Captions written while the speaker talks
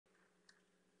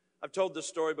I've told this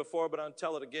story before, but I'll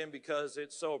tell it again because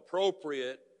it's so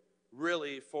appropriate,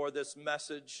 really, for this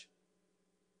message.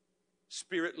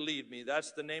 Spirit, lead me.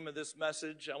 That's the name of this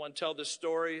message. I want to tell this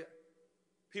story.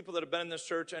 People that have been in this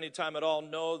church any time at all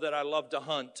know that I love to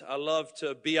hunt. I love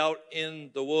to be out in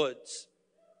the woods.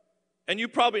 And you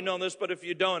probably know this, but if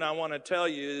you don't, I want to tell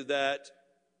you that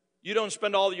you don't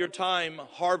spend all your time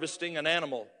harvesting an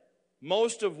animal.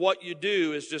 Most of what you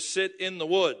do is just sit in the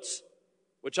woods,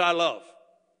 which I love.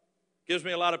 Gives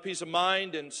me a lot of peace of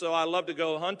mind, and so I love to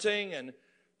go hunting, and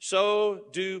so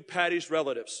do Patty's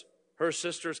relatives. Her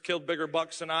sister's killed bigger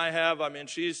bucks than I have. I mean,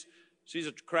 she's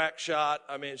a crack shot.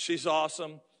 I mean, she's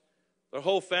awesome. Their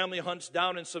whole family hunts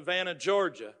down in Savannah,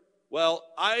 Georgia. Well,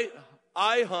 I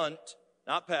hunt,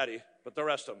 not Patty, but the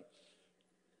rest of them.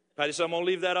 Patty said, I'm going to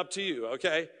leave that up to you,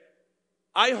 okay?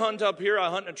 I hunt up here. I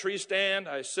hunt in a tree stand.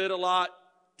 I sit a lot.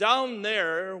 Down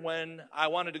there, when I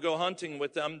wanted to go hunting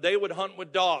with them, they would hunt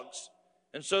with dogs.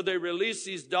 And so they release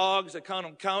these dogs. They call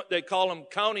them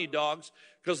county dogs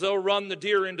because they'll run the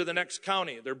deer into the next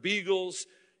county. They're beagles,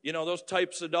 those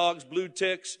types of dogs, blue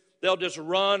ticks. They'll just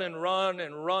run and run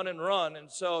and run and run.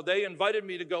 And so they invited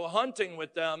me to go hunting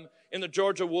with them in the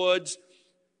Georgia woods.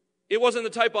 It wasn't the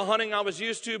type of hunting I was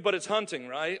used to, but it's hunting,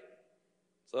 right?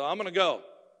 So I'm going to go.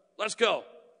 Let's go.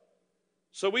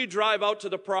 So we drive out to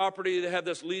the property. They have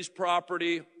this leased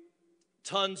property,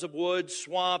 tons of woods,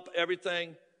 swamp,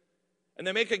 everything. And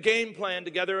they make a game plan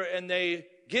together, and they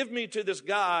give me to this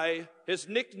guy. His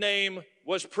nickname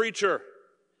was Preacher.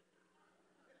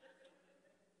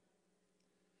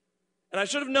 And I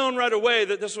should have known right away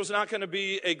that this was not going to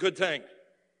be a good thing.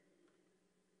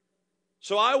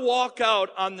 So I walk out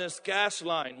on this gas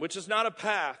line, which is not a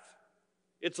path.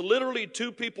 It's literally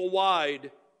 2 people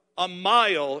wide, a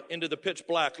mile into the pitch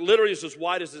black. Literally it's as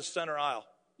wide as this center aisle.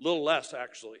 A little less,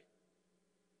 actually.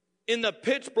 In the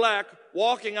pitch black,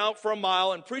 walking out for a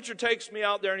mile, and Preacher takes me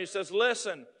out there and he says,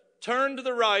 listen, turn to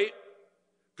the right,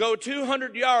 go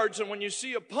 200 yards, and when you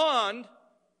see a pond,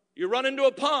 you run into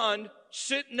a pond,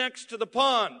 sit next to the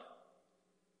pond.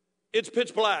 It's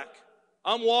pitch black.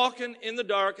 I'm walking in the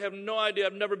dark, have no idea.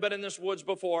 I've never been in this woods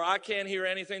before. I can't hear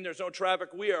anything. There's no traffic.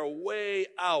 We are way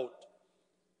out.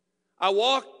 I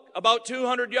walk about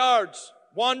 200 yards,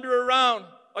 wander around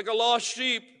like a lost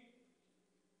sheep.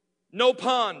 No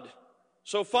pond.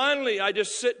 So finally, I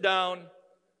just sit down.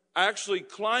 I actually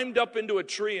climbed up into a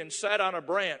tree and sat on a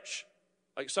branch,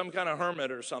 like some kind of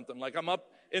hermit or something. Like I'm up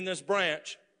in this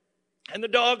branch. And the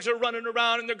dogs are running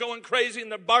around and they're going crazy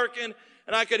and they're barking.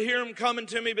 And I could hear them coming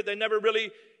to me, but they never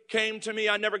really came to me.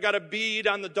 I never got a bead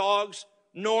on the dogs,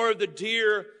 nor the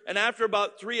deer. And after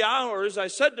about 3 hours, I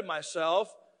said to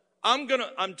myself, I'm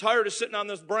tired of sitting on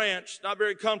this branch, not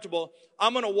very comfortable.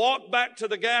 I'm going to walk back to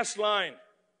the gas line.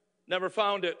 Never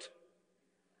found it.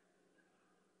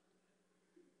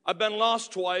 I've been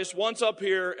lost twice, once up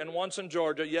here and once in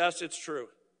Georgia. Yes, it's true.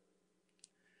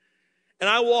 And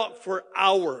I walked for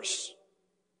hours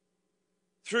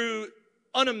through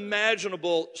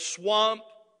unimaginable swamp,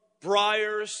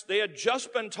 briars. They had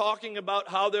just been talking about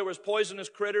how there was poisonous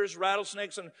critters,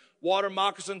 rattlesnakes, and water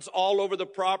moccasins all over the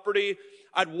property.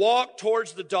 I'd walk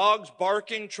towards the dogs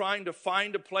barking, trying to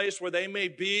find a place where they may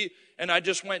be, and I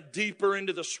just went deeper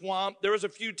into the swamp. There was a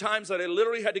few times that I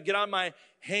literally had to get on my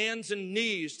hands and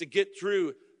knees to get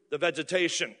through the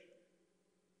vegetation.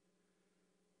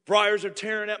 Briars are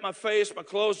tearing at my face, my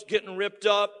clothes getting ripped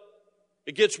up.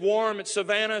 It gets warm at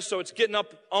Savannah, so it's getting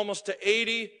up almost to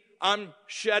 80. I'm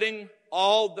shedding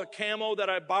all the camo that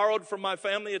I borrowed from my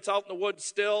family. It's out in the woods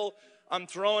still. I'm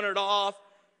throwing it off.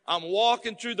 I'm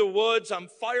walking through the woods. I'm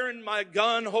firing my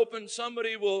gun, hoping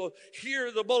somebody will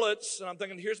hear the bullets. And I'm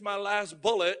thinking, here's my last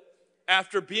bullet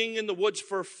after being in the woods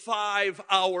for 5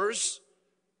 hours,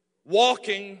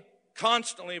 walking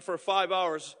constantly for 5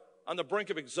 hours on the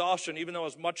brink of exhaustion, even though I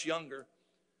was much younger.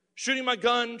 Shooting my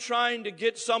gun, trying to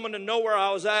get someone to know where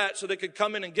I was at so they could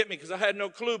come in and get me because I had no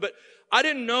clue. But I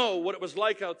didn't know what it was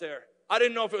like out there. I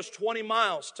didn't know if it was 20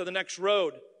 miles to the next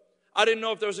road. I didn't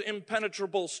know if there was an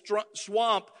impenetrable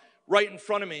swamp right in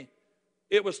front of me.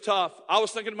 It was tough. I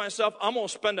was thinking to myself, I'm going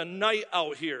to spend a night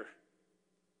out here.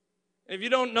 And if you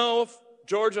don't know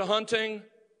Georgia hunting,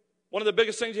 one of the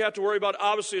biggest things you have to worry about,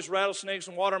 obviously, is rattlesnakes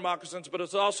and water moccasins, but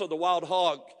it's also the wild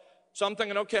hog. So I'm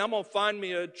thinking, okay, I'm going to find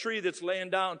me a tree that's laying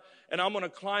down, and I'm going to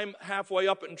climb halfway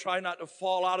up it and try not to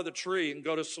fall out of the tree and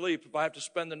go to sleep if I have to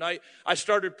spend the night. I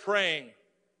started praying.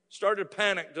 Started to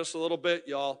panic just a little bit,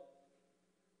 y'all.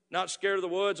 Not scared of the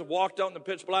woods. I've walked out in the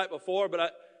pitch black before,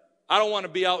 but I don't want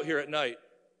to be out here at night.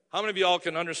 How many of y'all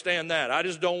can understand that? I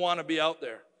just don't want to be out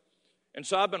there. And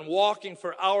so I've been walking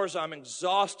for hours. I'm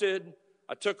exhausted.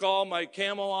 I took all my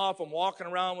camo off. I'm walking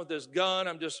around with this gun.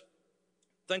 I'm just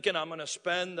thinking I'm going to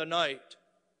spend the night.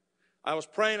 I was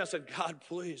praying. I said, God,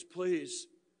 please, please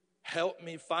help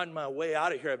me find my way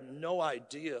out of here. I have no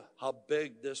idea how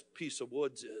big this piece of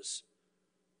woods is.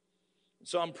 And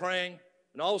so I'm praying,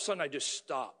 and all of a sudden I just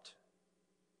stopped.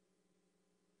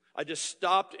 I just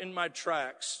stopped in my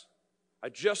tracks. I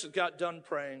just got done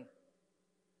praying.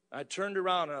 I turned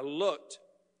around and I looked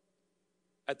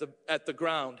at the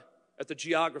ground, at the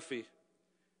geography,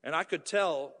 and I could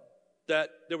tell that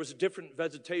there was a different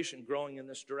vegetation growing in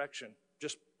this direction.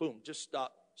 Just boom, just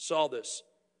stopped, saw this.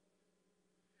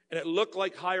 And it looked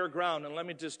like higher ground. And let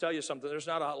me just tell you something. There's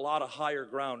not a lot of higher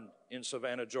ground in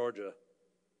Savannah, Georgia.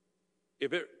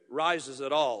 If it rises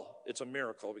at all, it's a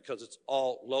miracle because it's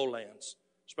all lowlands,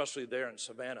 especially there in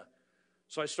Savannah.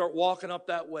 So I start walking up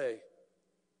that way.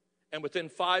 And within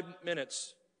 5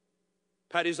 minutes,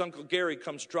 Patty's Uncle Gary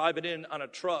comes driving in a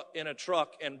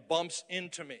truck and bumps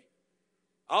into me.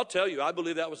 I'll tell you, I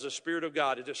believe that was the Spirit of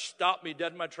God. It just stopped me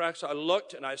dead in my tracks. I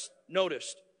looked and I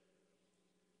noticed.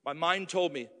 My mind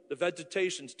told me, the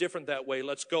vegetation's different that way.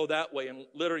 Let's go that way. And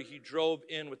literally, he drove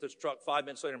in with his truck 5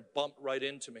 minutes later and bumped right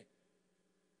into me.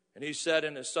 And he said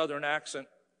in his southern accent,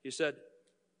 he said,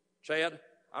 Chad,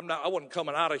 I wasn't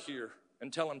coming out of here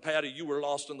and telling Patty you were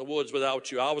lost in the woods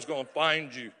without you. I was going to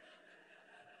find you.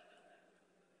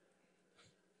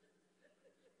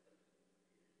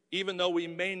 Even though we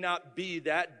may not be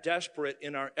that desperate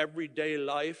in our everyday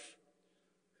life,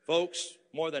 folks,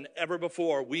 more than ever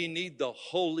before, we need the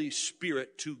Holy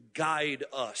Spirit to guide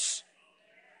us.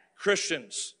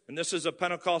 Christians, and this is a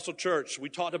Pentecostal church, we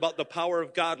talked about the power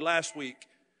of God last week.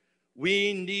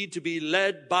 We need to be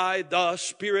led by the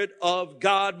Spirit of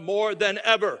God more than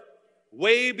ever.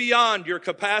 Way beyond your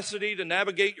capacity to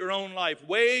navigate your own life.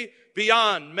 Way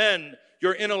beyond, men,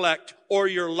 your intellect or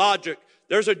your logic.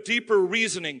 There's a deeper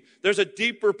reasoning. There's a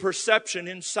deeper perception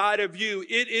inside of you.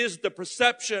 It is the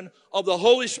perception of the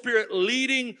Holy Spirit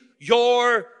leading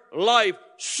your life.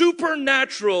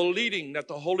 Supernatural leading that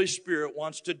the Holy Spirit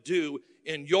wants to do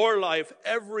in your life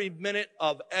every minute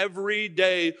of every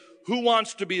day. Who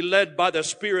wants to be led by the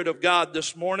Spirit of God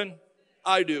this morning?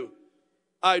 I do.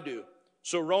 I do.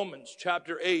 So Romans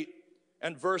chapter 8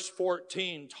 and verse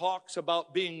 14 talks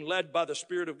about being led by the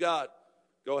Spirit of God.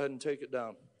 Go ahead and take it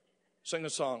down. Sing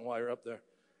a song while you're up there.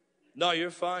 No,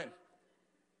 you're fine.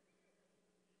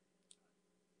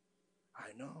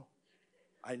 I know.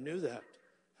 I knew that.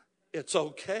 It's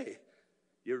okay.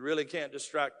 You really can't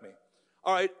distract me.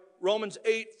 All right, Romans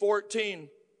 8:14.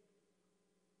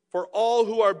 For all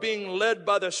who are being led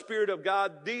by the Spirit of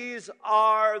God, these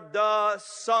are the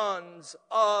sons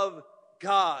of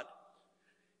God.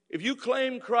 If you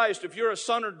claim Christ, if you're a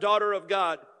son or daughter of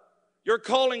God, your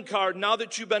calling card, now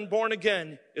that you've been born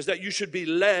again, is that you should be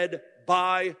led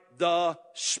by the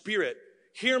Spirit.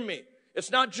 Hear me. It's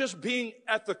not just being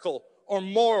ethical or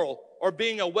moral or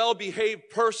being a well-behaved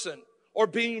person or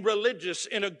being religious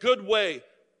in a good way.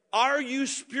 Are you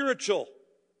spiritual?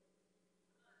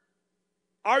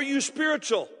 Are you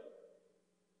spiritual?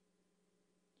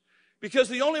 Because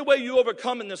the only way you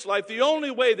overcome in this life, the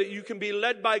only way that you can be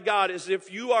led by God is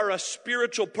if you are a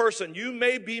spiritual person. You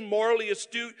may be morally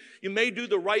astute. You may do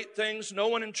the right things. No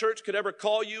one in church could ever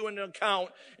call you an account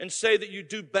and say that you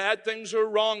do bad things or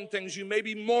wrong things. You may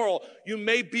be moral. You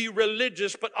may be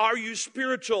religious, but are you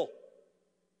spiritual?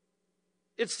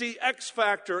 It's the X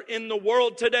factor in the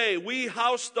world today. We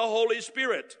house the Holy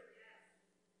Spirit.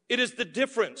 It is the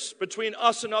difference between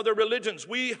us and other religions.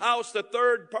 We house the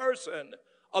third person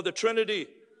of the Trinity.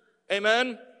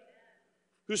 Amen?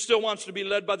 Who still wants to be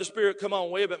led by the Spirit? Come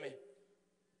on, wave at me.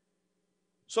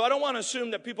 So I don't want to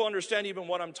assume that people understand even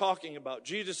what I'm talking about.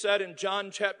 Jesus said in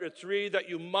John chapter 3 that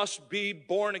you must be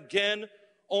born again.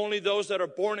 Only those that are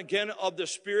born again of the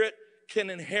Spirit can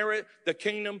inherit the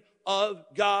kingdom of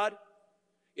God.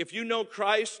 If you know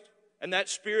Christ and that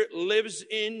Spirit lives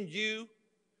in you,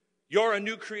 you're a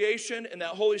new creation, and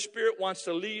that Holy Spirit wants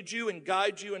to lead you and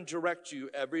guide you and direct you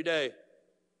every day.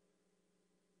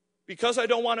 Because I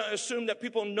don't want to assume that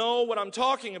people know what I'm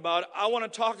talking about, I want to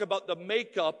talk about the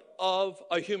makeup of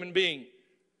a human being.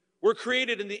 We're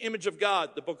created in the image of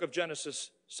God, the book of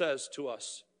Genesis says to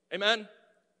us. Amen?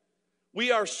 We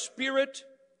are spirit,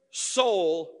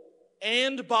 soul,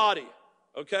 and body.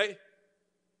 Okay?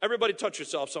 Everybody touch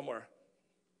yourself somewhere.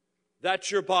 That's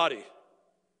your body.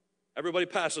 Everybody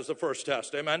passes the first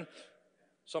test. Amen?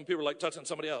 Some people are like touching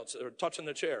somebody else or touching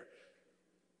the chair.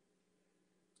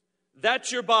 That's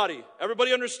your body.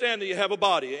 Everybody understand that you have a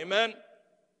body. Amen?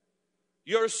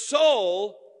 Your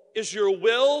soul is your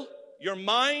will, your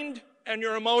mind, and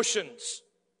your emotions.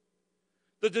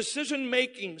 The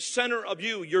decision-making center of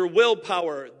you, your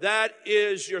willpower, that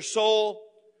is your soul.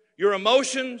 Your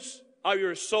emotions are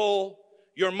your soul.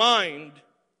 Your mind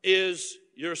is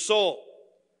your soul.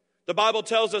 The Bible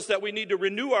tells us that we need to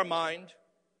renew our mind,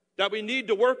 that we need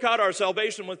to work out our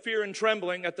salvation with fear and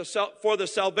trembling for the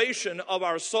salvation of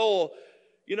our soul.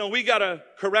 You know, we got to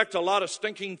correct a lot of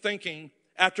stinking thinking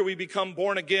after we become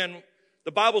born again.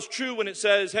 The Bible's true when it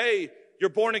says, hey, you're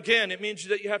born again. It means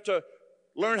that you have to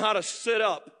learn how to sit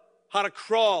up, how to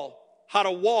crawl, how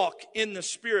to walk in the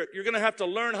Spirit. You're going to have to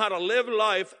learn how to live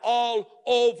life all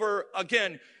over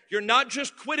again. You're not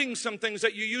just quitting some things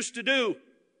that you used to do.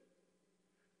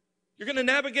 You're going to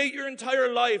navigate your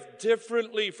entire life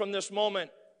differently from this moment.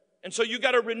 And so you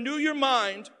got to renew your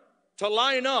mind to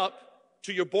line up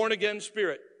to your born-again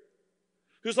spirit,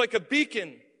 who's like a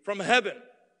beacon from heaven,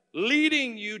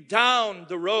 leading you down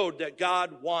the road that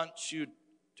God wants you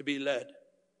to be led.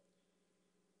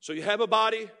 So you have a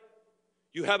body,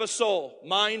 you have a soul,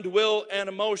 mind, will, and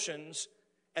emotions,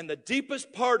 and the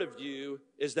deepest part of you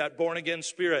is that born-again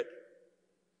spirit.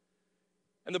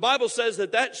 And the Bible says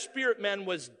that that spirit, man,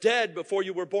 was dead before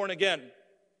you were born again.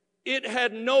 It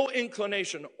had no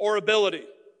inclination or ability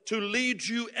to lead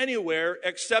you anywhere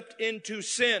except into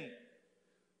sin.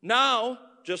 Now,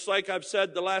 just like I've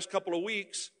said the last couple of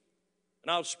weeks, and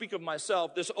I'll speak of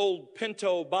myself, this old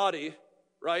Pinto body,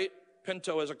 right?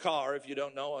 Pinto is a car, if you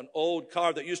don't know, an old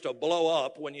car that used to blow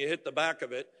up when you hit the back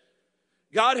of it.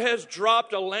 God has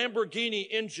dropped a Lamborghini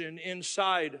engine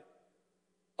inside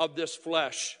of this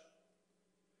flesh.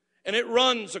 And it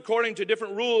runs according to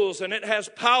different rules, and it has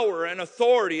power and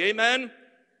authority. Amen?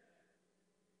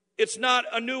 It's not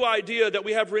a new idea that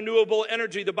we have renewable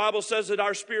energy. The Bible says that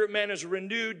our spirit man is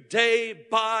renewed day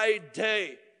by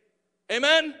day.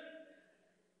 Amen?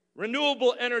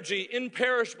 Renewable energy,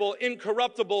 imperishable,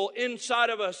 incorruptible inside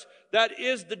of us. That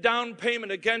is the down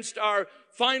payment against our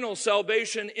final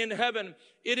salvation in heaven.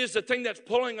 It is the thing that's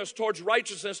pulling us towards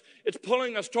righteousness. It's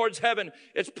pulling us towards heaven.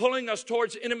 It's pulling us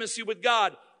towards intimacy with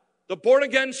God. The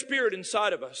born-again spirit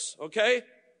inside of us, okay?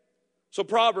 So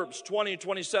Proverbs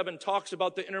 20:27 talks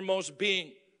about the innermost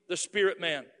being, the spirit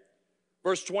man.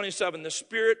 Verse 27, the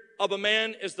spirit of a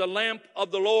man is the lamp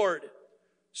of the Lord,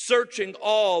 searching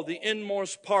all the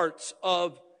inmost parts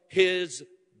of his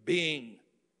being.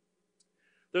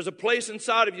 There's a place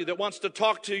inside of you that wants to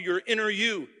talk to your inner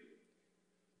you.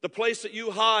 The place that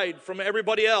you hide from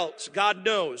everybody else. God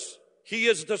knows. He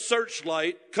is the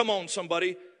searchlight. Come on,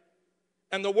 somebody.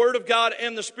 And the Word of God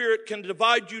and the Spirit can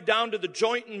divide you down to the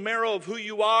joint and marrow of who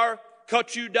you are,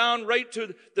 cut you down right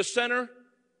to the center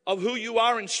of who you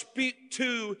are, and speak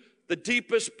to the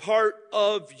deepest part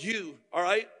of you. All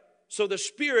right? So the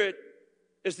Spirit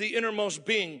is the innermost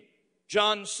being.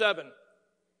 John 7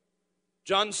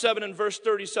 and verse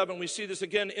 37, we see this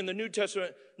again in the New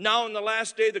Testament. Now in the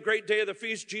last day, the great day of the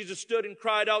feast, Jesus stood and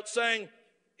cried out, saying,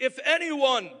 if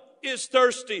anyone is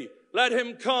thirsty, let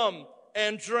him come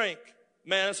and drink.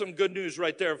 Man, that's some good news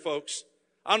right there, folks.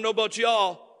 I don't know about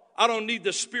y'all. I don't need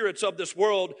the spirits of this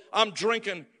world. I'm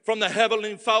drinking from the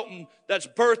heavenly fountain that's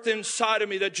birthed inside of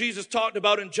me that Jesus talked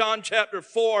about in John chapter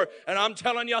 4. And I'm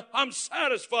telling you, I'm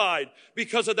satisfied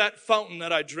because of that fountain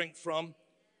that I drink from.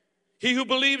 He who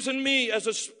believes in me, as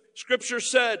the scripture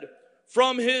said,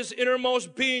 from his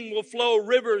innermost being will flow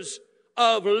rivers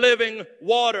of living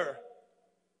water.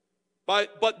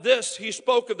 But this he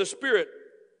spoke of the Spirit,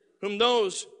 whom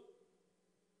those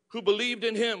who believed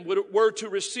in him were to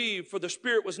receive, for the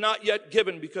Spirit was not yet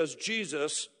given because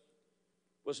Jesus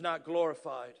was not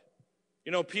glorified.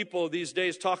 You know, people these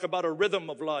days talk about a rhythm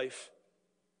of life.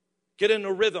 Get in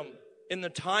a rhythm, in the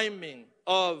timing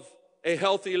of a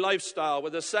healthy lifestyle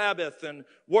with a Sabbath and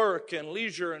work and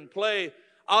leisure and play.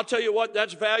 I'll tell you what,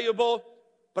 that's valuable,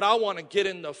 but I want to get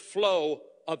in the flow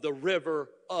of the river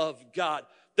of God.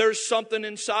 There's something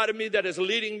inside of me that is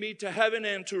leading me to heaven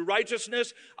and to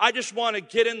righteousness. I just want to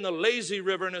get in the lazy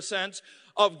river, in a sense,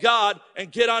 of God and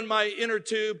get on my inner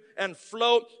tube and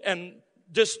float and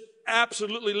just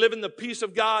absolutely live in the peace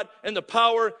of God and the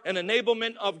power and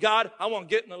enablement of God. I want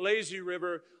to get in the lazy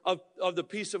river of the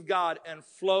peace of God and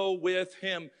flow with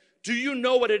him. Do you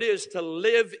know what it is to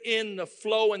live in the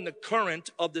flow and the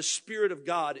current of the Spirit of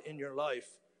God in your life?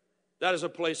 That is a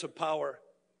place of power.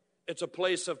 It's a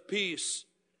place of peace.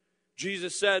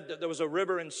 Jesus said that there was a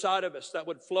river inside of us that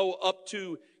would flow up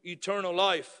to eternal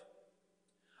life.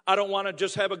 I don't want to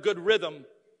just have a good rhythm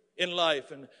in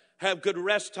life and have good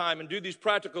rest time and do these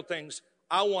practical things.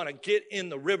 I want to get in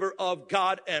the river of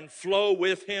God and flow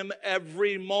with him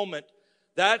every moment.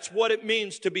 That's what it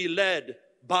means to be led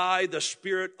by the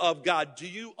Spirit of God. Do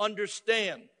you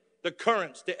understand the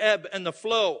currents, the ebb and the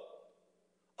flow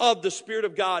of the Spirit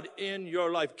of God in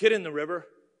your life. Get in the river.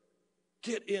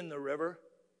 Get in the river.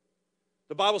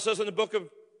 The Bible says in the book of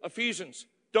Ephesians,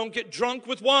 don't get drunk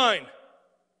with wine.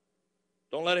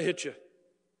 Don't let it hit you.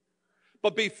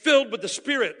 But be filled with the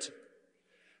Spirit.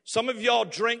 Some of y'all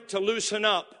drink to loosen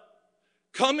up.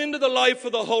 Come into the life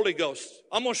of the Holy Ghost.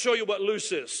 I'm going to show you what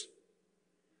loose is.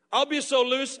 I'll be so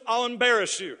loose, I'll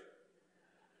embarrass you.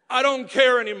 I don't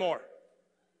care anymore.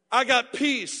 I got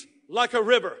peace like a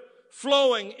river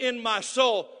flowing in my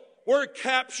soul. We're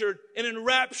captured and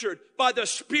enraptured by the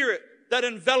Spirit that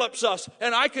envelops us.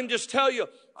 And I can just tell you,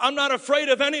 I'm not afraid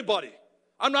of anybody.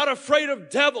 I'm not afraid of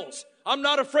devils. I'm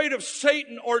not afraid of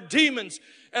Satan or demons.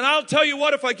 And I'll tell you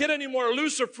what, if I get any more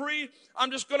loose or free,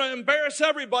 I'm just going to embarrass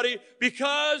everybody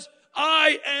because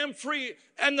I am free.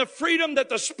 And the freedom that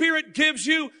the Spirit gives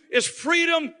you is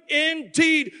freedom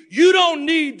indeed. You don't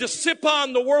need to sip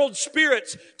on the world's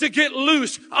spirits to get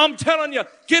loose. I'm telling you,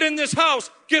 get in this house,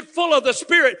 get full of the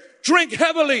Spirit, drink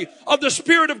heavily of the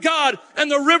Spirit of God and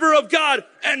the river of God,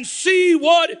 and see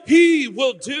what He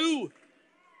will do.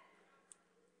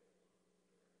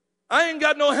 I ain't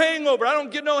got no hangover. I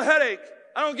don't get no headache.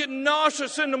 I don't get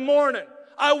nauseous in the morning.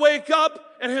 I wake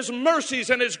up and His mercies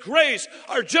and His grace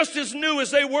are just as new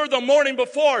as they were the morning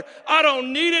before. I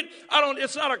don't need it.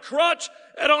 It's not a crutch.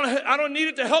 I don't need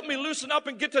it to help me loosen up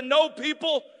and get to know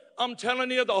people. I'm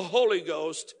telling you, the Holy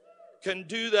Ghost can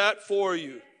do that for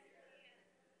you.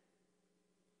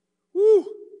 Woo.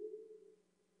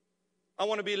 I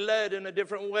want to be led in a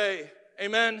different way.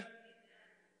 Amen.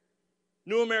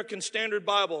 New American Standard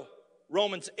Bible,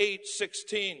 Romans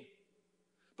 8:16.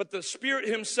 But the Spirit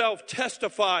Himself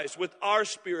testifies with our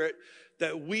spirit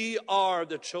that we are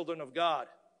the children of God.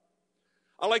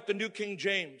 I like the New King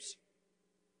James.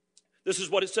 This is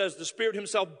what it says. The Spirit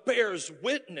Himself bears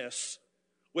witness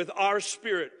with our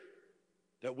spirit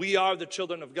that we are the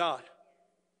children of God.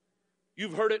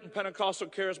 You've heard it in Pentecostal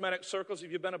charismatic circles.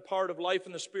 If you've been a part of life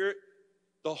in the Spirit,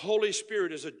 the Holy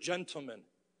Spirit is a gentleman.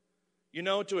 You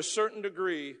know, to a certain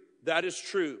degree, that is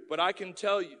true. But I can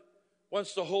tell you,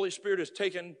 once the Holy Spirit has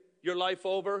taken your life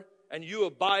over and you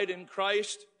abide in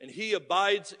Christ and He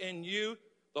abides in you,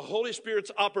 the Holy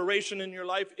Spirit's operation in your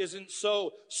life isn't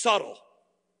so subtle.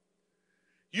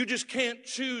 You just can't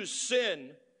choose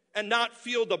sin and not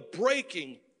feel the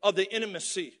breaking of the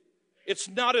intimacy. It's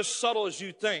not as subtle as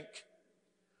you think.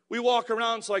 We walk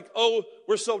around, it's like, oh,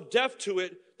 we're so deaf to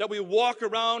it that we walk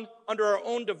around under our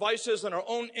own devices and our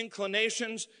own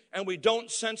inclinations, and we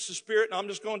don't sense the Spirit. And I'm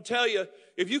just going to tell you,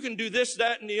 if you can do this,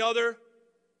 that, and the other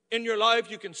in your life,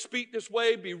 you can speak this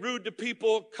way, be rude to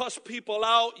people, cuss people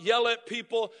out, yell at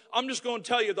people. I'm just going to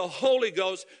tell you, the Holy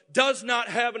Ghost does not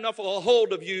have enough of a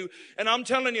hold of you. And I'm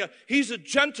telling you, He's a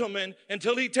gentleman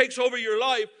until He takes over your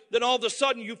life. Then all of a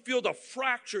sudden you feel the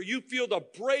fracture. You feel the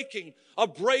breaking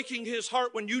of breaking His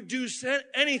heart when you do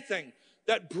anything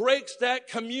that breaks that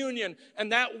communion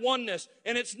and that oneness.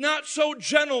 And it's not so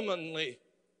gentlemanly.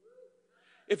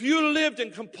 If you lived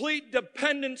in complete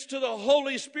dependence to the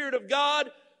Holy Spirit of God,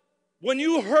 when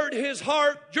you hurt His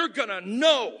heart, you're going to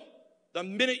know the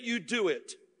minute you do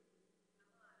it.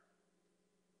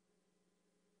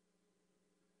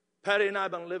 Patty and I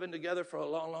have been living together for a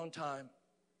long, long time.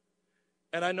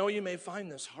 And I know you may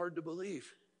find this hard to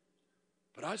believe,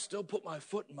 but I still put my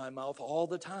foot in my mouth all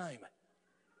the time.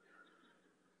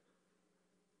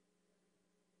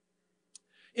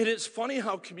 And it's funny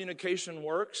how communication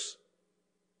works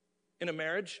in a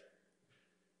marriage.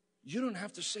 You don't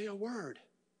have to say a word.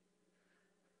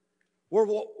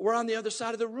 We're on the other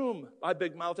side of the room. I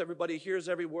big mouth, everybody hears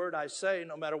every word I say,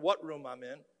 no matter what room I'm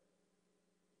in.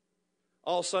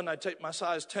 All of a sudden, I take my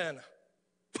size 10,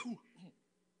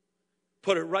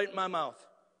 put it right in my mouth.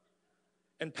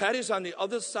 And Patty's on the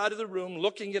other side of the room,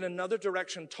 looking in another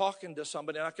direction, talking to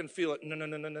somebody, and I can feel it. No, no,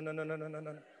 no, no, no, no, no, no, no,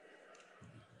 no.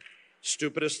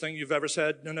 Stupidest thing you've ever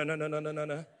said. No, no, no, no, no, no, no,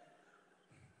 no.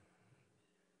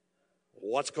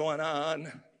 What's going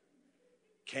on?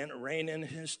 Can't rein in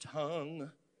his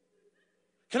tongue.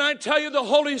 Can I tell you, the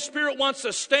Holy Spirit wants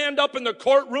to stand up in the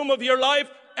courtroom of your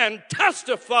life and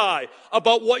testify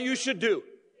about what you should do.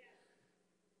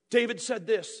 David said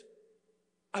this,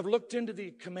 I've looked into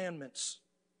the commandments,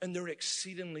 and they're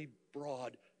exceedingly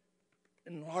broad,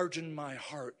 enlarging my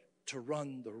heart to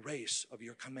run the race of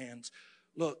your commands.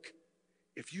 Look,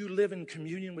 if you live in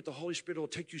communion with the Holy Spirit, it will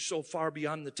take you so far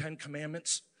beyond the 10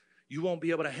 commandments, you won't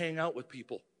be able to hang out with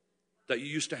people that you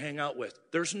used to hang out with.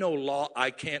 There's no law,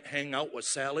 I can't hang out with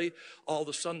Sally. All of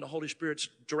a sudden, the Holy Spirit's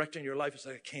directing your life. It's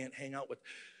like, I can't hang out with.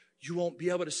 you won't be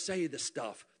able to say the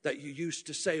stuff that you used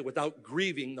to say without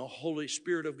grieving the Holy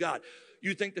Spirit of God.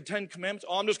 You think the 10 Commandments,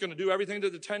 I'm just going to do everything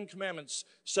that the 10 Commandments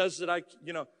says that I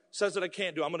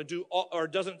can't do. I'm going to do all, or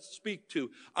doesn't speak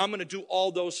to. I'm going to do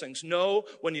all those things. No,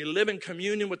 when you live in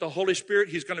communion with the Holy Spirit,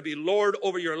 He's going to be Lord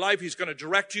over your life. He's going to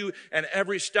direct you in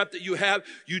every step that you have.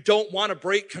 You don't want to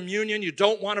break communion. You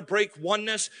don't want to break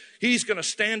oneness. He's going to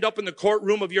stand up in the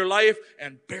courtroom of your life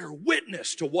and bear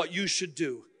witness to what you should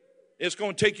do. It's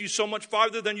going to take you so much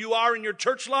farther than you are in your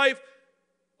church life.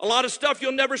 A lot of stuff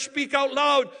you'll never speak out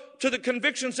loud to the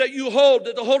convictions that you hold,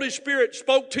 that the Holy Spirit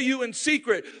spoke to you in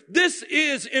secret. This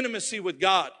is intimacy with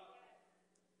God.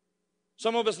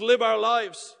 Some of us live our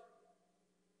lives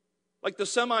like the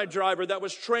semi-driver that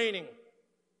was training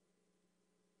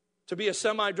to be a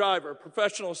semi-driver,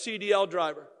 professional CDL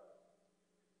driver.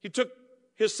 He took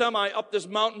his semi up this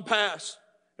mountain pass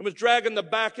and was dragging the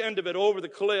back end of it over the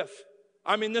cliff.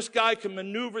 I mean, this guy can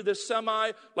maneuver this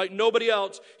semi like nobody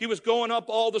else. He was going up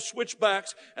all the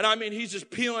switchbacks, and I mean, he's just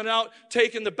peeling out,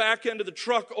 taking the back end of the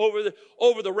truck over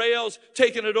the rails,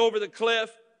 taking it over the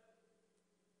cliff.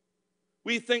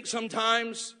 We think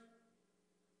sometimes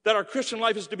that our Christian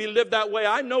life is to be lived that way.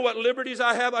 I know what liberties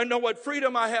I have. I know what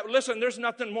freedom I have. Listen, there's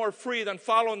nothing more free than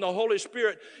following the Holy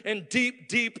Spirit in deep,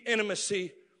 deep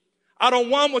intimacy. I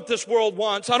don't want what this world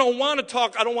wants. I don't want to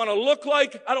talk. I don't want to look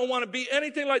like. I don't want to be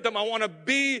anything like them. I want to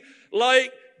be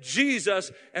like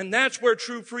Jesus. And that's where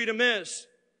true freedom is.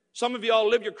 Some of y'all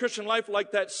live your Christian life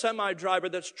like that semi-driver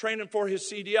that's training for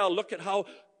his CDL. Look at how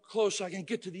close I can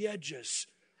get to the edges.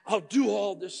 I'll do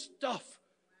all this stuff.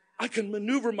 I can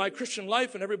maneuver my Christian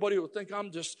life and everybody will think I'm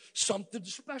just something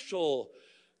special.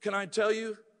 Can I tell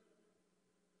you?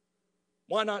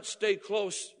 Why not stay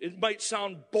close? It might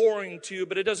sound boring to you,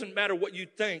 but it doesn't matter what you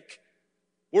think.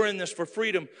 We're in this for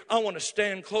freedom. I want to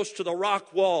stand close to the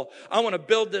rock wall. I want to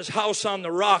build this house on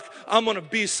the rock. I'm going to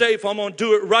be safe. I'm going to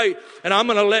do it right. And I'm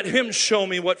going to let Him show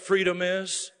me what freedom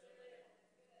is.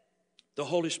 The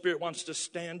Holy Spirit wants to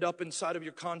stand up inside of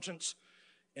your conscience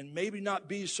and maybe not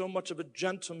be so much of a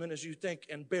gentleman as you think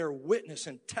and bear witness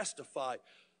and testify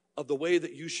of the way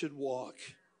that you should walk.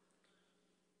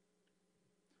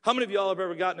 How many of y'all have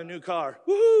ever gotten a new car?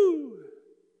 Woohoo!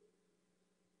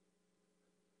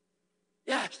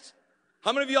 Yes.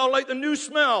 How many of y'all like the new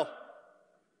smell?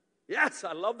 Yes,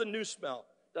 I love the new smell.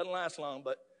 Doesn't last long,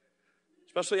 but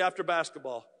especially after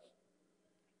basketball.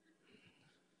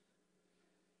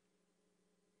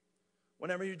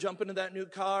 Whenever you jump into that new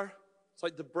car, it's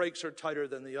like the brakes are tighter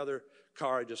than the other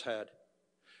car I just had.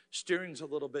 Steering's a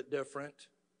little bit different.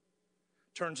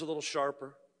 Turns a little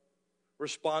sharper.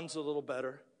 Responds a little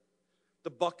better. The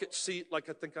bucket seat, like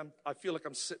I feel like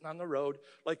I'm sitting on the road.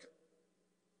 Like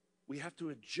we have to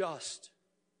adjust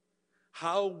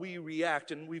how we react.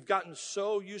 And we've gotten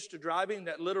so used to driving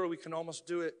that literally we can almost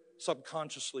do it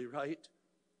subconsciously, right?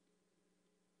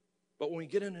 But when we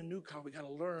get in a new car, we got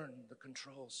to learn the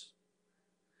controls.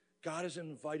 God is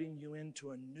inviting you into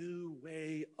a new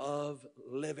way of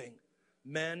living.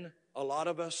 Men, a lot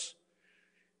of us,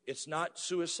 it's not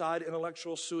suicide,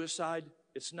 intellectual suicide.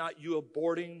 It's not you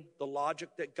aborting the logic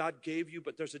that God gave you,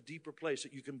 but there's a deeper place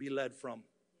that you can be led from.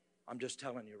 I'm just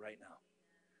telling you right now.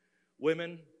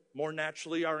 Women, more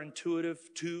naturally, are intuitive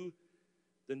to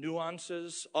the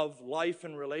nuances of life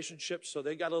and relationships, so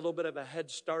they got a little bit of a head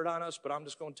start on us, but I'm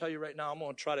just going to tell you right now, I'm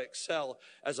going to try to excel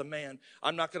as a man.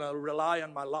 I'm not going to rely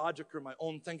on my logic or my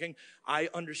own thinking. I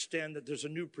understand that there's a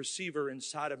new perceiver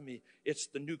inside of me. It's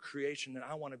the new creation, and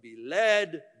I want to be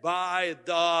led by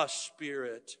the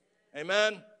Spirit.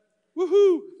 Amen?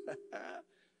 Woohoo!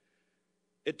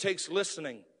 It takes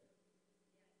listening.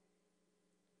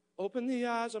 Open the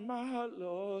eyes of my heart,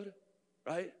 Lord.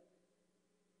 Right?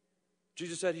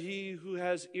 Jesus said, he who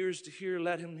has ears to hear,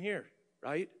 let him hear.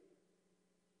 Right?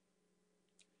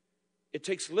 It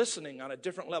takes listening on a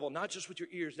different level, not just with your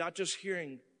ears, not just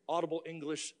hearing audible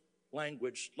English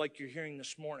language like you're hearing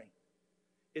this morning.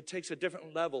 It takes a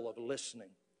different level of listening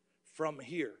from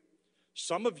here.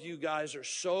 Some of you guys are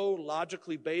so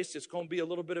logically based, it's going to be a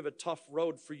little bit of a tough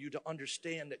road for you to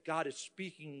understand that God is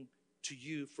speaking to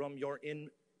you from your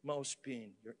inmost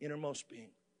being, your innermost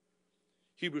being.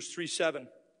 Hebrews 3:7.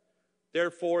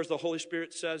 Therefore, as the Holy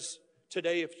Spirit says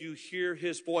today, if you hear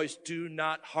His voice, do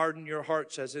not harden your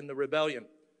hearts as in the rebellion.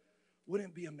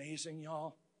 Wouldn't it be amazing,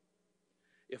 y'all,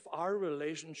 if our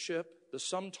relationship, the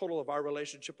sum total of our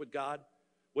relationship with God,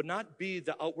 would not be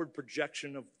the outward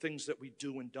projection of things that we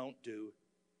do and don't do,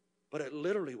 but it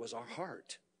literally was our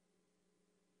heart.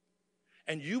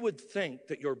 And you would think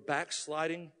that you're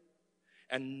backsliding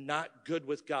and not good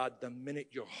with God the minute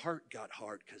your heart got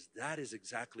hard, because that is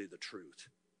exactly the truth.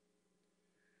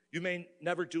 You may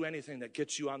never do anything that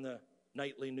gets you on the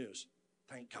nightly news.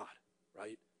 Thank God,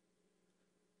 right?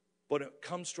 But when it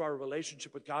comes to our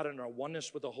relationship with God and our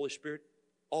oneness with the Holy Spirit,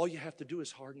 all you have to do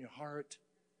is harden your heart.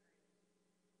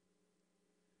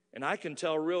 And I can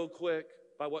tell real quick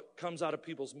by what comes out of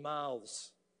people's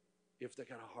mouths if they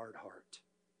got a hard heart.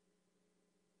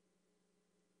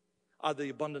 Out of the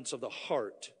abundance of the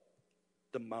heart,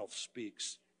 the mouth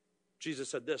speaks.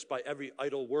 Jesus said this, by every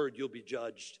idle word you'll be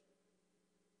judged.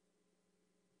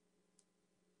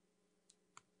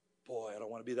 Boy, I don't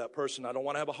want to be that person. I don't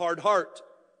want to have a hard heart.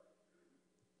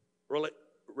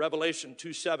 Revelation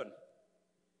 2:7.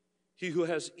 He who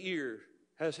has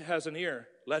an ear,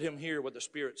 let him hear what the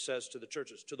Spirit says to the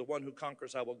churches. To the one who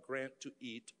conquers, I will grant to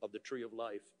eat of the tree of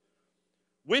life,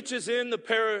 which is in the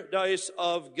paradise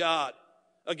of God.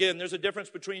 Again, there's a difference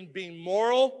between being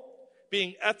moral,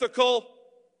 being ethical.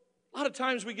 A lot of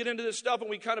times we get into this stuff and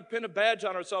we kind of pin a badge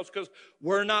on ourselves because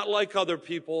we're not like other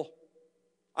people.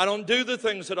 I don't do the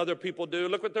things that other people do.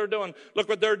 Look what they're doing. Look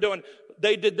what they're doing.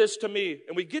 They did this to me.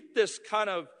 And we get this kind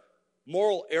of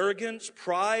moral arrogance,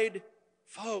 pride.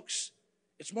 Folks,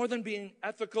 it's more than being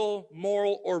ethical,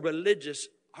 moral, or religious.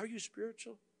 Are you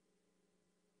spiritual?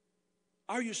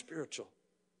 Are you spiritual?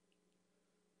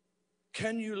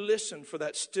 Can you listen for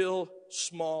that still,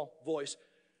 small voice?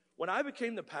 When I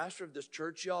became the pastor of this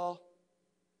church, y'all,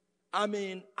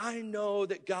 I know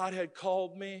that God had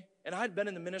called me, and I'd been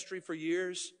in the ministry for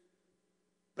years,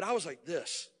 but I was like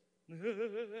this.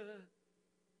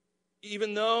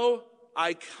 Even though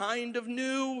I kind of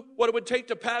knew what it would take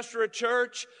to pastor a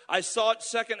church, I saw it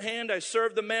secondhand. I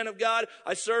served the man of God.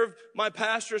 I served my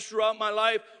pastors throughout my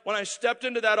life. When I stepped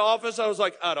into that office, I was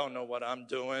like, I don't know what I'm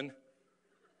doing.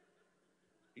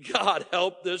 God,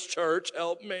 help this church.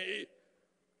 Help me.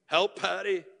 Help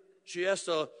Patty. She has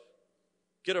to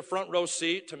get a front row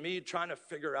seat to me trying to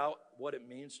figure out what it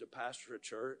means to pastor a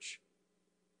church.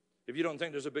 If you don't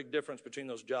think there's a big difference between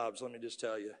those jobs, let me just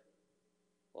tell you,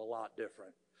 a lot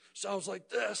different. So I was like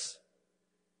this.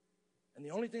 And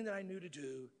the only thing that I knew to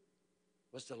do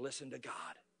was to listen to God.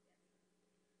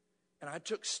 And I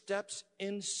took steps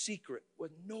in secret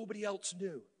what nobody else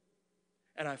knew.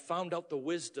 And I found out the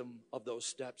wisdom of those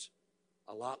steps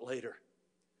a lot later.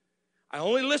 I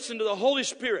only listened to the Holy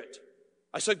Spirit.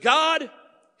 I said, God,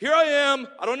 here I am.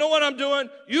 I don't know what I'm doing.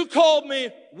 You called me.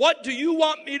 What do you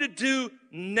want me to do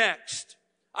next?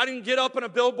 I didn't get up on a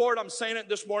billboard. I'm saying it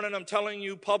this morning. I'm telling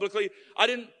you publicly. I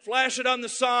didn't flash it on the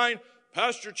sign.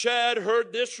 Pastor Chad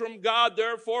heard this from God,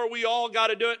 therefore we all got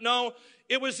to do it. No,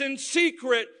 it was in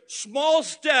secret, small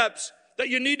steps that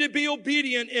you need to be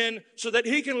obedient in so that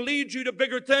he can lead you to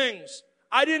bigger things.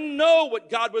 I didn't know what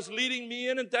God was leading me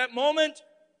in at that moment,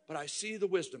 but I see the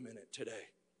wisdom in it today.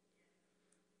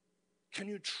 Can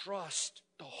you trust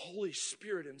the Holy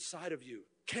Spirit inside of you?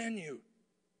 Can you?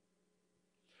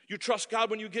 You trust God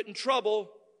when you get in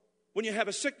trouble, when you have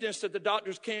a sickness that the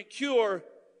doctors can't cure.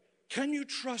 Can you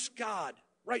trust God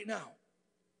right now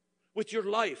with your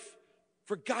life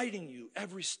for guiding you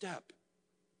every step?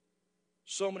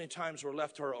 So many times we're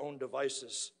left to our own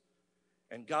devices,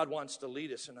 and God wants to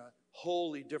lead us in a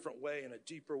wholly different way, in a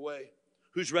deeper way.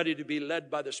 Who's ready to be led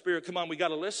by the Spirit? Come on, we got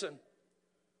to listen.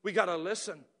 We got to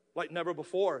listen like never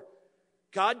before.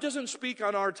 God doesn't speak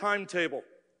on our timetable.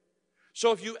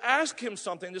 So if you ask him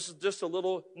something, this is just a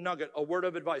little nugget, a word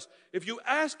of advice. If you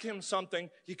ask him something,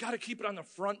 you got to keep it on the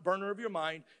front burner of your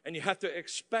mind, and you have to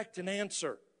expect an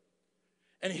answer.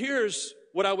 And here's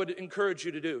what I would encourage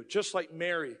you to do. Just like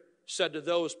Mary said to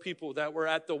those people that were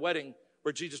at the wedding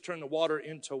where Jesus turned the water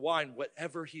into wine,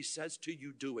 whatever he says to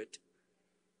you, do it.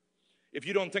 If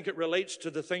you don't think it relates to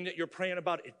the thing that you're praying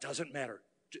about, it doesn't matter.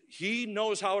 He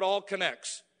knows how it all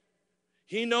connects.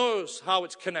 He knows how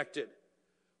it's connected.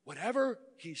 Whatever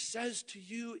he says to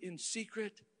you in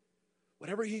secret,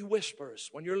 whatever he whispers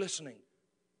when you're listening,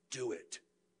 do it.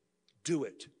 Do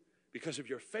it. Because if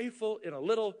you're faithful in a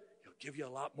little, he'll give you a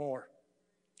lot more.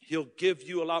 He'll give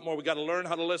you a lot more. We got to learn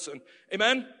how to listen.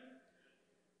 Amen?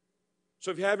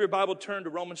 So if you have your Bible, turn to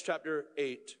Romans chapter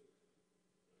 8.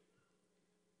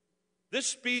 This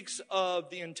speaks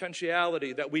of the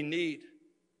intentionality that we need,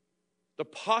 the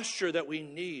posture that we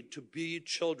need to be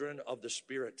children of the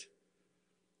Spirit.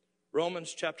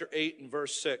 Romans chapter 8 and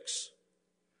verse 6.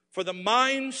 For the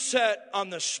mind set on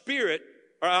the Spirit,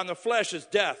 or on the flesh, is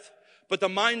death, but the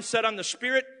mind set on the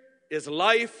Spirit is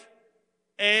life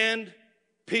and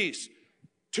peace.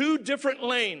 Two different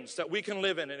lanes that we can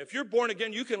live in. And if you're born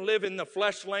again, you can live in the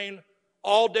flesh lane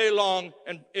all day long.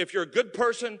 And if you're a good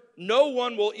person, no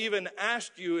one will even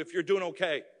ask you if you're doing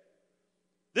okay.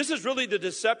 This is really the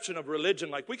deception of religion.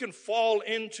 Like, we can fall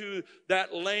into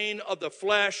that lane of the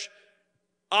flesh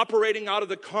operating out of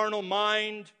the carnal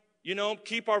mind,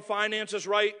 keep our finances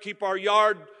right, keep our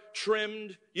yard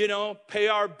trimmed, pay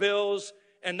our bills,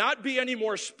 and not be any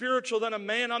more spiritual than a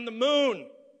man on the moon.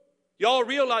 Y'all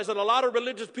realize that a lot of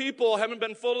religious people haven't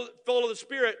been full of the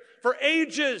Spirit for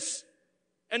ages,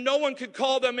 and no one could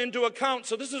call them into account.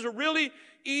 So this is really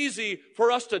easy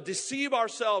for us to deceive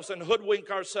ourselves and hoodwink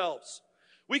ourselves.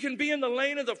 We can be in the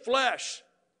lane of the flesh,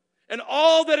 and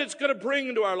all that it's going to bring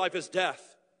into our life is death.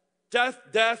 Death,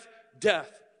 death, death.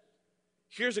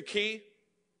 Here's a key.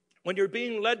 When you're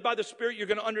being led by the Spirit, you're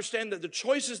going to understand that the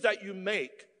choices that you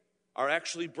make are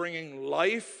actually bringing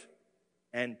life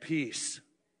and peace.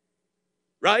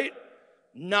 Right?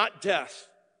 Not death.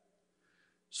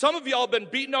 Some of y'all have been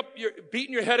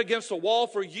beating your head against a wall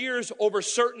for years over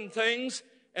certain things,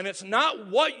 and it's not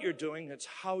what you're doing, it's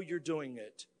how you're doing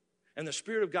it. And the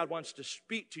Spirit of God wants to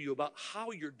speak to you about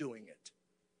how you're doing it.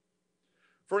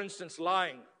 For instance,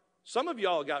 lying. Some of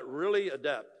y'all got really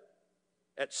adept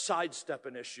at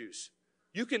sidestepping issues.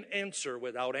 You can answer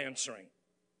without answering.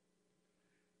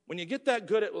 When you get that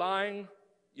good at lying,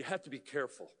 you have to be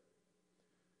careful.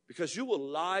 Because you will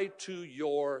lie to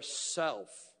yourself,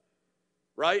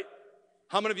 right?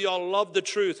 How many of y'all love the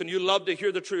truth and you love to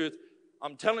hear the truth?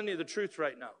 I'm telling you the truth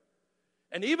right now.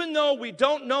 And even though we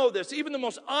don't know this, even the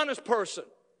most honest person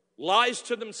lies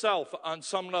to themselves on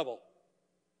some level.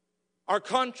 Our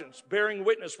conscience, bearing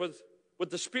witness with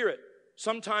the Spirit,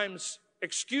 sometimes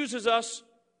excuses us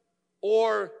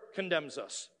or condemns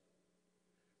us.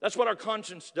 That's what our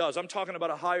conscience does. I'm talking about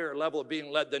a higher level of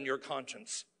being led than your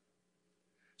conscience.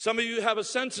 Some of you have a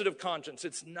sensitive conscience.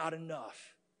 It's not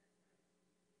enough.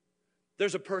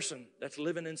 There's a person that's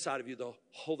living inside of you, the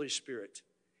Holy Spirit.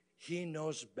 He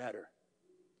knows better.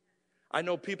 I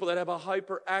know people that have a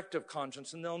hyperactive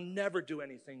conscience, and they'll never do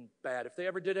anything bad. If they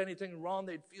ever did anything wrong,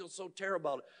 they'd feel so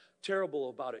terrible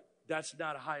about it. That's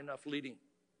not a high enough leading.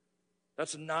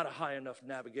 That's not a high enough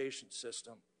navigation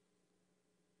system.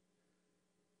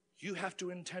 You have to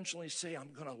intentionally say,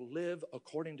 I'm going to live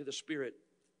according to the Spirit.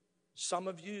 Some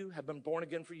of you have been born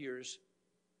again for years,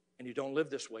 and you don't live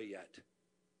this way yet.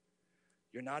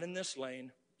 You're not in this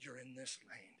lane, you're in this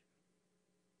lane.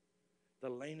 The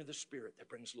lane of the Spirit that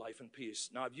brings life and peace.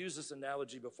 Now, I've used this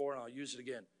analogy before, and I'll use it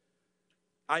again.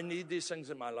 I need these things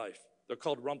in my life. They're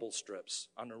called rumble strips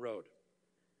on the road.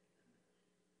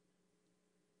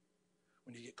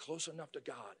 When you get close enough to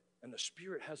God, and the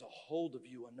Spirit has a hold of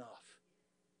you enough,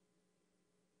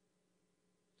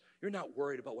 you're not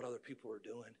worried about what other people are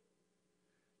doing.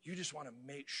 You just want to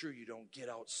make sure you don't get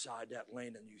outside that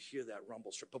lane and you hear that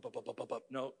rumble strip.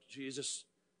 No, Jesus,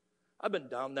 I've been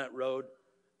down that road.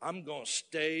 I'm going to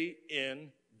stay in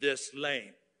this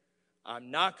lane. I'm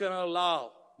not going to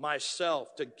allow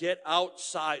myself to get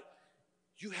outside.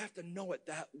 You have to know it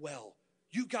that well.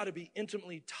 You got to be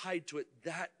intimately tied to it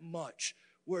that much,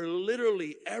 where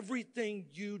literally everything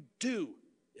you do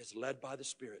is led by the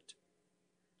Spirit.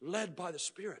 Led by the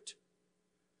Spirit.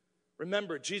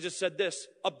 Remember, Jesus said this,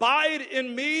 abide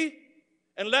in me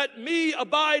and let me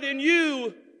abide in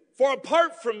you, for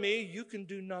apart from me, you can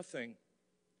do nothing.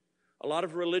 A lot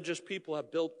of religious people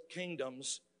have built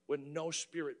kingdoms with no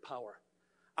Spirit power.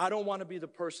 I don't want to be the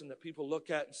person that people look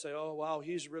at and say, oh, wow,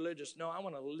 he's religious. No, I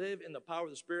want to live in the power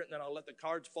of the Spirit, and then I'll let the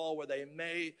cards fall where they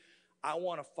may. I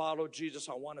want to follow Jesus.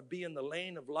 I want to be in the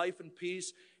lane of life and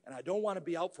peace, and I don't want to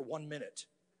be out for 1 minute.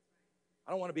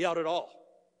 I don't want to be out at all.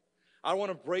 I don't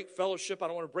want to break fellowship. I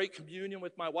don't want to break communion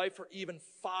with my wife for even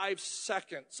 5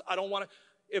 seconds. I don't want to,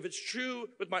 if it's true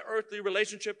with my earthly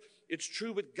relationship, it's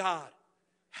true with God.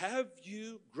 Have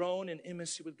you grown in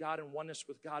intimacy with God and oneness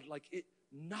with God? Like it,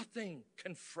 nothing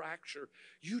can fracture.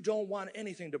 You don't want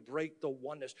anything to break the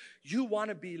oneness. You want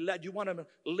to be led. You want to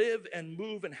live and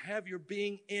move and have your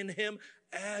being in Him.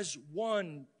 As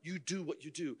one, you do what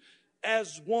you do.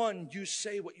 As one, you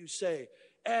say what you say.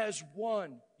 As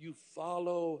one, you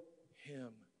follow Him.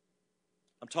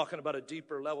 I'm talking about a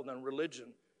deeper level than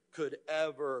religion could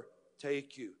ever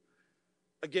take you.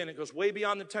 Again, it goes way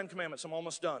beyond the 10 Commandments. I'm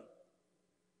almost done.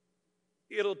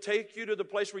 It'll take you to the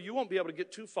place where you won't be able to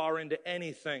get too far into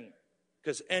anything,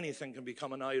 because anything can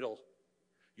become an idol.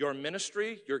 Your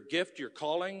ministry, your gift, your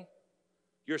calling,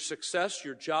 your success,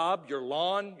 your job, your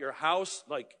lawn, your house,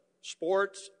 like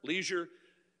sports, leisure,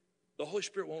 the Holy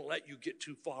Spirit won't let you get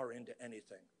too far into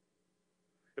anything.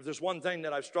 If there's one thing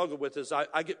that I've struggled with is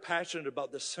I get passionate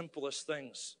about the simplest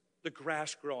things, the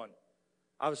grass growing.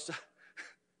 I was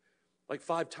like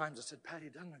 5 times I said, Patty,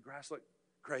 doesn't the grass look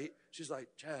great? She's like,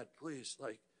 Chad, please,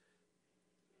 like,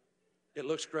 it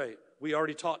looks great. We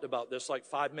already talked about this like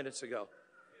 5 minutes ago.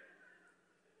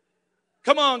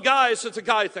 Come on, guys, it's a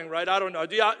guy thing, right? I don't know.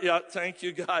 Yeah, thank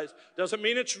you, guys. Doesn't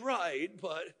mean it's right,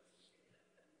 but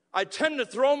I tend to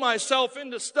throw myself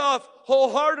into stuff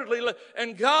wholeheartedly,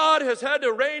 and God has had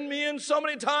to rein me in so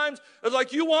many times. It's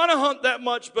like, you want to hunt that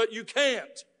much, but you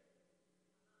can't.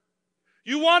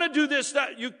 You want to do this,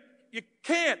 that, you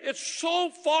can't. It's so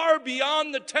far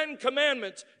beyond the 10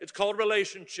 commandments. It's called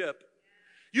relationship.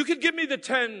 You could give me the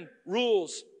 10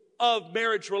 rules of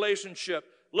marriage relationship.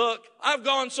 Look, I've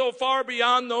gone so far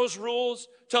beyond those rules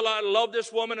till I love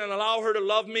this woman and allow her to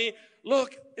love me.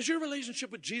 Look, is your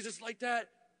relationship with Jesus like that?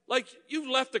 Like, you've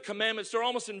left the commandments. They're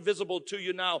almost invisible to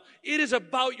you now. It is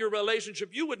about your relationship.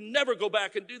 You would never go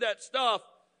back and do that stuff.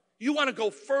 You want to go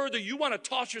further. You want to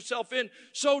toss yourself in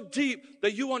so deep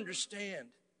that you understand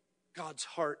God's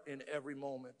heart in every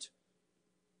moment.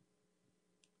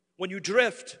 When you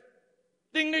drift,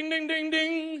 ding, ding, ding, ding,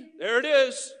 ding, there it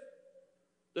is.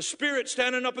 The Spirit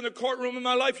standing up in the courtroom in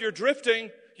my life. You're drifting.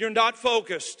 You're not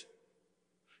focused.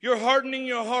 You're hardening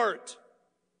your heart.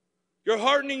 You're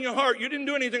hardening your heart. You didn't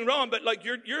do anything wrong, but like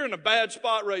you're in a bad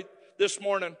spot right this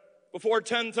morning. Before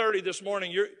 10:30 this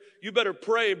morning, you better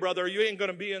pray, brother. You ain't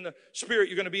going to be in the Spirit.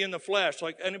 You're going to be in the flesh.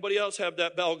 Like anybody else have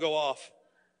that bell go off.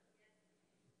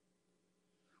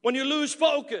 When you lose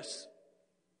focus,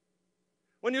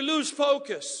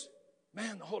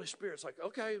 man, the Holy Spirit's like,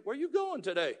 okay, where are you going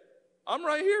today? I'm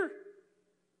right here.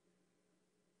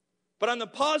 But on the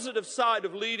positive side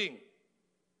of leading,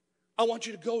 I want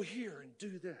you to go here and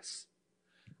do this.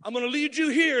 I'm going to lead you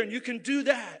here and you can do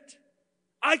that.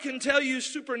 I can tell you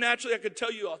supernaturally, I could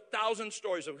tell you 1,000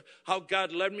 stories of how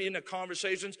God led me into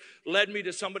conversations, led me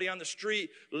to somebody on the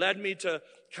street, led me to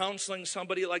counseling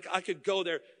somebody. Like I could go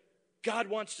there. God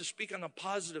wants to speak on the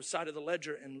positive side of the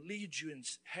ledger and lead you and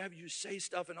have you say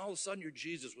stuff, and all of a sudden you're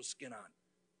Jesus with skin on.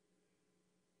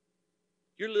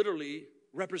 You're literally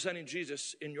representing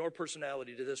Jesus in your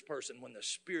personality to this person when the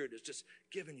Spirit is just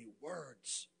giving you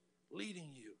words,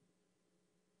 leading you.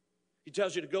 He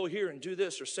tells you to go here and do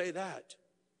this or say that.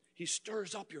 He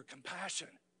stirs up your compassion.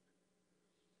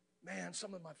 Man,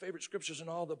 some of my favorite scriptures in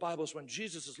all the Bible is when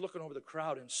Jesus is looking over the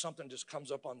crowd and something just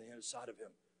comes up on the inside of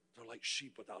him. They're like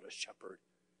sheep without a shepherd.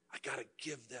 I got to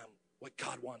give them what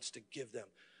God wants to give them.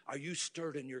 Are you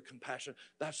stirred in your compassion?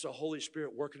 That's the Holy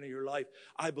Spirit working in your life.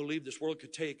 I believe this world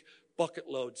could take bucket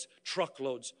loads,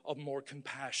 truckloads of more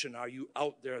compassion. Are you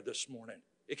out there this morning?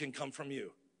 It can come from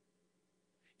you.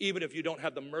 Even if you don't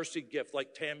have the mercy gift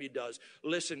like Tammy does.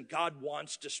 Listen, God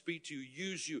wants to speak to you,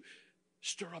 use you.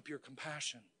 Stir up your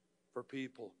compassion for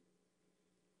people.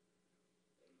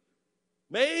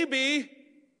 Maybe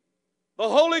the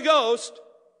Holy Ghost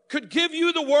could give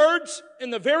you the words in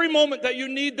the very moment that you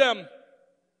need them.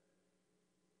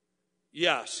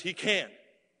 Yes, He can.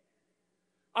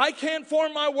 I can't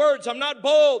form my words. I'm not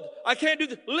bold. I can't do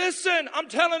this. Listen, I'm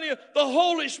telling you, the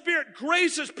Holy Spirit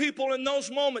graces people in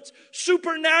those moments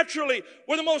supernaturally,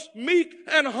 where the most meek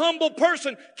and humble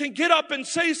person can get up and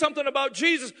say something about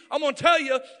Jesus. I'm going to tell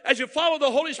you, as you follow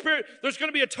the Holy Spirit, there's going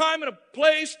to be a time and a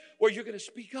place where you're going to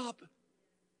speak up.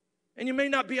 And you may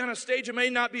not be on a stage, you may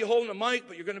not be holding a mic,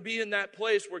 but you're going to be in that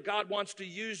place where God wants to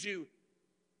use you.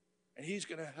 And He's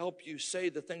going to help you say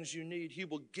the things you need. He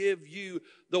will give you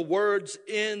the words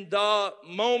in the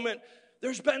moment.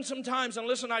 There's been some times, and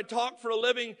listen, I talk for a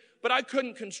living, but I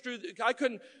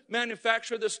couldn't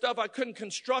manufacture this stuff. I couldn't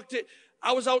construct it.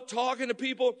 I was out talking to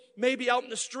people, maybe out in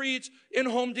the streets, in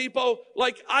Home Depot,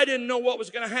 like I didn't know what was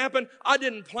going to happen. I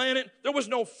didn't plan it. There was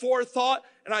no forethought.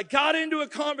 And I got into a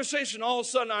conversation. All of a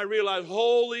sudden, I realized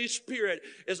Holy Spirit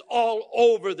is all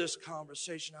over this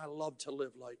conversation. I love to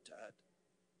live like that.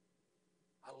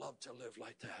 I love to live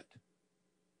like that.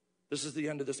 This is the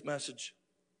end of this message.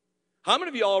 How many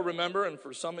of y'all remember, and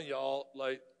for some of y'all,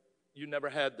 like, you never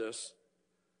had this.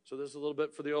 So this is a little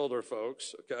bit for the older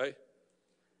folks, okay?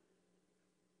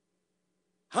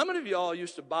 How many of y'all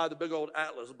used to buy the big old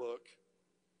Atlas book?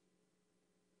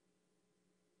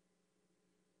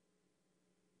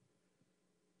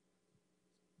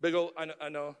 Big old, I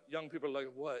know young people are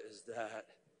like, what is that?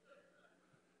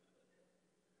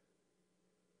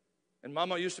 And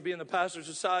Mama used to be in the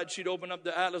pastor's side. She'd open up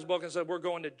the Atlas book and said, we're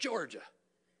going to Georgia.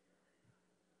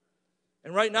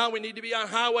 And right now we need to be on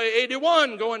Highway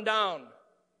 81 going down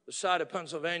the side of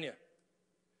Pennsylvania.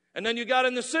 And then you got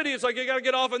in the city, it's like you got to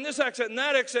get off on this exit and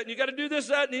that exit, and you got to do this,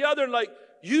 that, and the other. And like,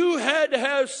 you had to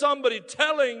have somebody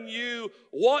telling you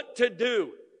what to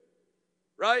do.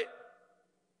 Right?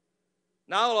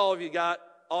 Now all you got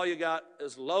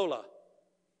is Lola,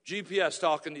 GPS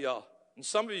talking to y'all. And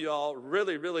some of y'all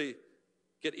really, really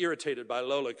get irritated by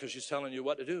Lola because she's telling you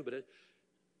what to do.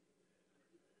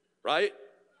 Right?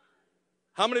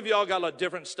 How many of y'all got a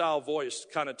different style voice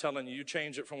kind of telling you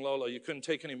changed it from Lola, you couldn't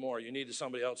take any more, you needed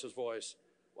somebody else's voice?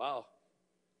 Wow.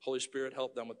 Holy Spirit,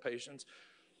 help them with patience.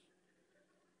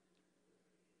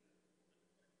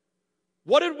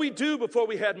 What did we do before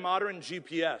we had modern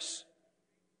GPS?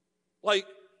 Like,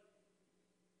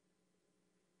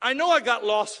 I know I got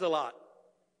lost a lot.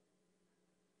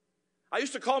 I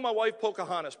used to call my wife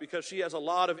Pocahontas because she has a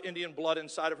lot of Indian blood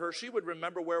inside of her. She would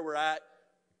remember where we're at.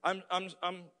 I'm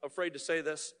afraid to say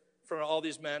this in front of all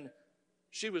these men.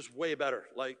 She was way better.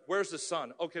 Like, where's the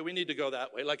sun? Okay, we need to go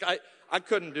that way. Like, I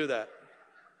couldn't do that.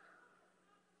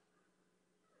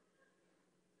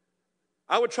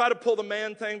 I would try to pull the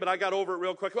man thing, but I got over it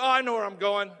real quick. Oh, I know where I'm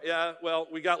going. Yeah, well,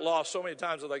 we got lost so many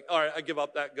times. I was like, all right, I give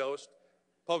up that ghost.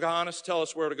 Pocahontas, tell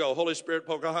us where to go. Holy Spirit,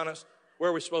 Pocahontas,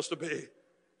 where are we supposed to be?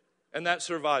 And that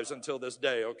survives until this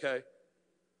day, okay?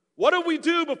 What did we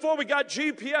do before we got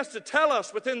GPS to tell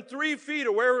us within 3 feet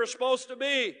of where we're supposed to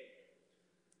be?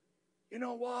 You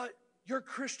know what? Your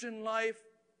Christian life,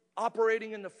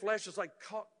 operating in the flesh, is like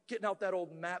getting out that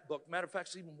old map book. Matter of fact,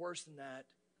 it's even worse than that.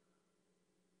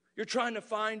 You're trying to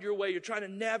find your way. You're trying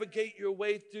to navigate your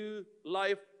way through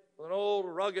life with an old,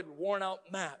 rugged, worn-out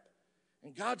map.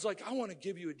 And God's like, I want to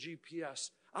give you a GPS.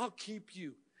 I'll keep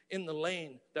you in the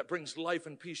lane that brings life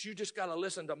and peace. You just got to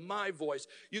listen to my voice.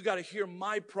 You got to hear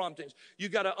my promptings. You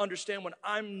got to understand when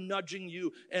I'm nudging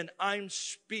you and I'm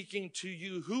speaking to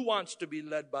you. Who wants to be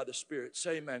led by the Spirit?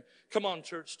 Say amen. Come on,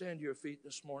 church, stand to your feet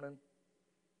this morning.